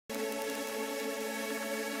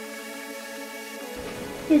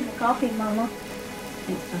Here's the coffee, Mama.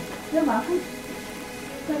 Thanks, You're welcome.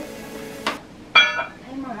 But,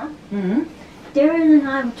 hey, Mama. Mm-hmm. Darren and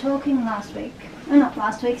I were talking last week. Oh, not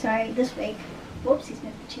last week, sorry, this week. Whoops, he's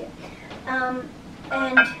moved the chair.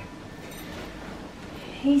 And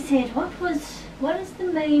he said, what is the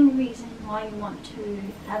main reason why you want to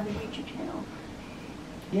have a YouTube channel?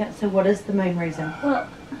 Yeah, so what is the main reason? Well,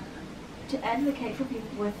 to advocate for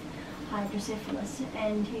people with hydrocephalus.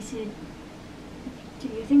 And he said, do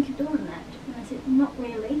you think you're doing that? And I said, not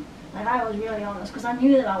really. Like, I was really honest because I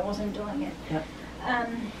knew that I wasn't doing it. Yep.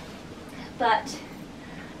 But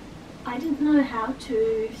I didn't know how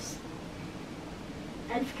to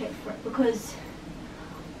advocate for it because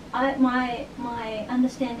my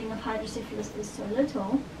understanding of hydrocephalus is so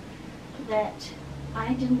little that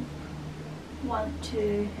I didn't want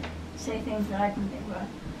to say things that I think were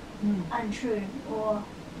untrue or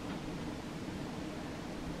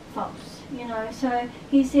false, you know. So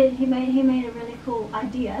he said he made a really cool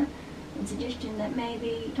idea and suggestion that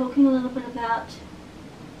maybe talking a little bit about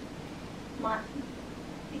my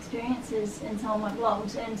experiences in some of my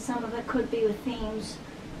blogs, and some of it could be with themes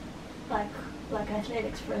like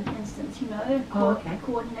athletics, for instance, you know,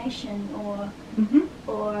 coordination or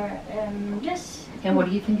just. And what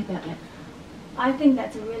do you think about that? I think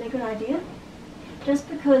that's a really good idea, just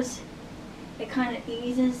because it kind of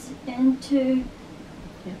eases into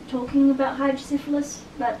talking about hydrocephalus,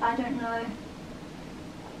 but I don't know.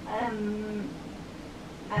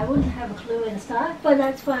 I wouldn't have a clue where to start, but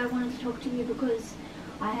that's why I wanted to talk to you, because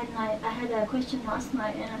I had a question last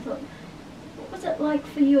night and I thought, what was it like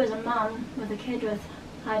for you as a mum with a kid with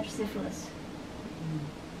hydrocephalus?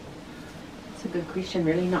 That's a good question,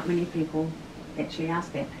 really. Not many people actually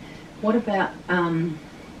ask that. What about,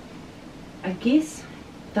 I guess,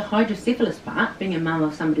 the hydrocephalus part, being a mum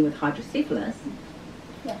of somebody with hydrocephalus,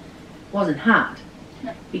 wasn't hard.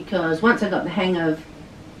 No. Because once I got the hang of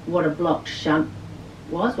what a blocked shunt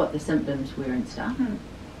was, what the symptoms were and stuff,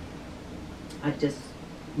 I just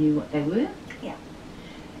knew what they were. Yeah.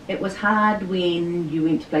 It was hard when you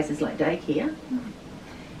went to places like daycare,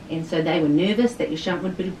 and so they were nervous that your shunt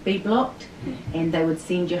would be blocked, and they would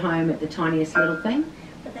send you home at the tiniest little thing.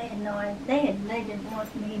 But they had no idea. They didn't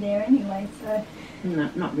want me there anyway, so. No,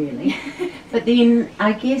 not really. But then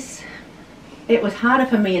I guess it was harder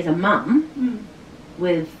for me as a mum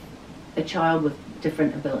with a child with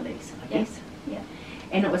different abilities, I guess. Yeah.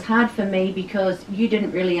 And it was hard for me because you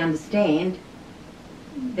didn't really understand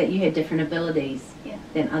that you had different abilities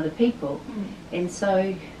than other people. And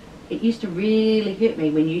so it used to really hurt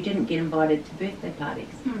me when you didn't get invited to birthday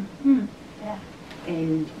parties. Yeah.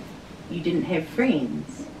 And you didn't have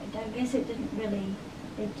friends. I guess it didn't really.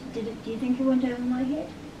 Do you think it went over my head?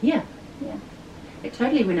 Yeah. Yeah. It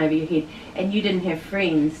totally went over your head, and you didn't have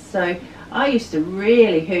friends. So I used to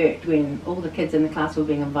really hurt when all the kids in the class were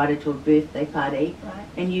being invited to a birthday party,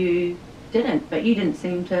 and you didn't. But you didn't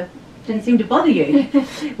seem to bother you.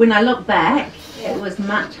 When I look back, it was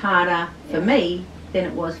much harder for me than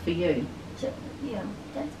it was for you. So yeah,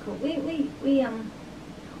 that's cool.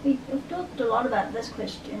 We've talked a lot about this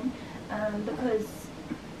question because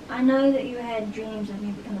I know that you had dreams of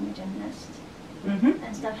you becoming a gymnast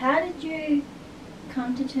and stuff. How did you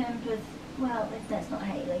come to terms with, well, if that's not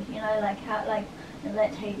Hayley, you know, like how, like,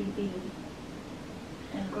 let Hayley be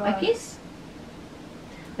and grow? I guess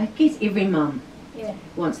every mum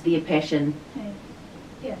wants their passion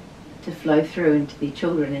to flow through into their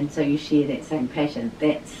children, and so you share that same passion.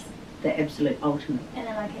 That's the absolute ultimate. And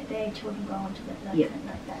then like their children go on to that,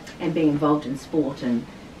 like that. And being involved in sport and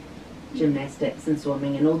gymnastics and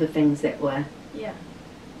swimming and all the things that were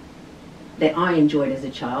that I enjoyed as a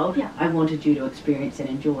child, I wanted you to experience and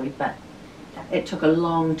enjoy, but it took a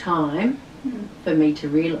long time for me to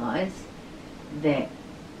realise that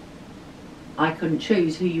I couldn't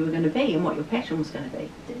choose who you were going to be and what your passion was going to be.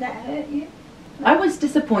 Did that hurt you? I was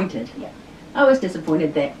disappointed. Yeah. I was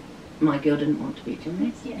disappointed that my girl didn't want to be a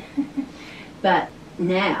gymnast. Yeah. But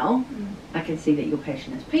now I can see that your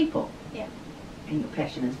passion is people. Yeah. And your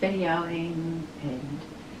passion is videoing and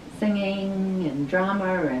singing and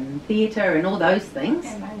drama and theatre and all those things.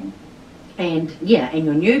 And running. And and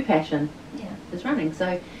your new passion is running.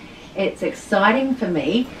 So it's exciting for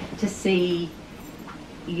me to see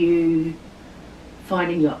you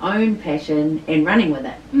finding your own passion and running with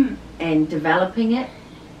it and developing it,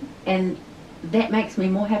 and that makes me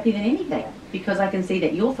more happy than anything because I can see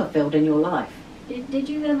that you're fulfilled in your life. Did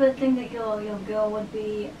you ever think that your girl would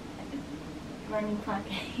be running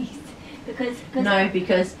 5Ks? No,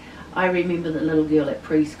 because I remember the little girl at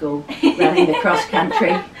preschool running the cross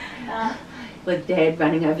country with Dad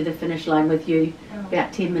running over the finish line with you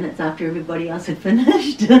about 10 minutes after everybody else had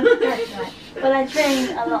finished. That's right. But I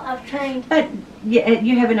trained a lot. I've trained. But yeah,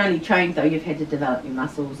 you haven't only trained though, you've had to develop your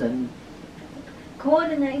muscles and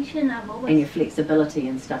coordination. I've always. And your flexibility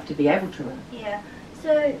and stuff to be able to run. Yeah.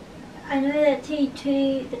 So I know that the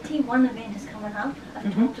T1 event is coming up.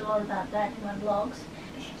 I've talked a lot about that in my blogs.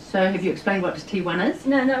 So have you explained what a T1 is?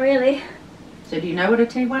 No, not really. So do you know what a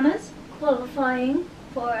T1 is? Qualifying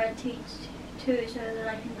for a T2 so that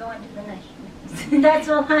I can go into the nationals. That's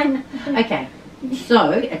all I know. Okay.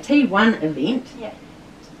 So a T1 event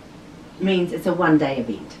means it's a one-day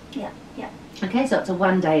event. Yeah. Okay, so it's a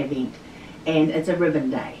one-day event and it's a ribbon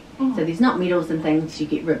day. So there's not medals and things, you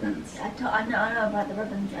get ribbons. I know about the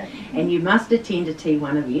ribbons. And you must attend a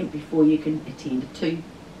T1 event before you can attend a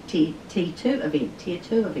T2 event, Tier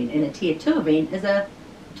 2 event. And a Tier 2 event is a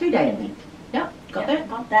 2-day event. Yep, got that?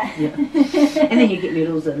 Got that. Yeah. And then you get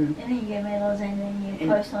medals and then you get medals and then you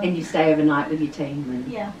post on. And you stay overnight with your team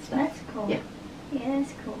and stuff. That's cool. Yeah. Yeah,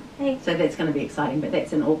 that's cool. Hey. So that's going to be exciting, but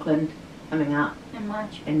that's in Auckland coming up. In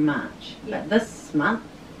March. Yeah. But this month,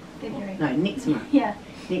 February. No, next month. Yeah.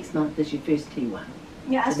 Next month is your first T1.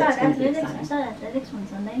 Yeah, So I started athletics. On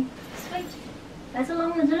Sunday. Sweet. That's a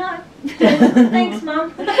long one to know. Thanks,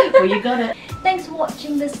 Mum. Well, you got it. Thanks for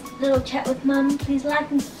watching this little chat with Mum. Please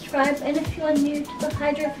like and subscribe. And if you are new to the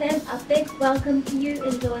Hydro fam, a big welcome to you.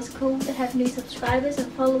 It is always cool to have new subscribers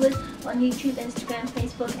and followers on YouTube, Instagram,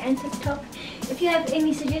 Facebook, and TikTok. If you have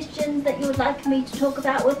any suggestions that you would like me to talk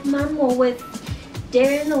about with Mum or with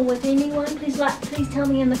Darren or with anyone, please tell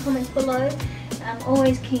me in the comments below. I'm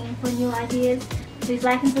always keen for new ideas. Please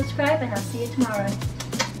like and subscribe, and I'll see you tomorrow.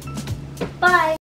 Bye!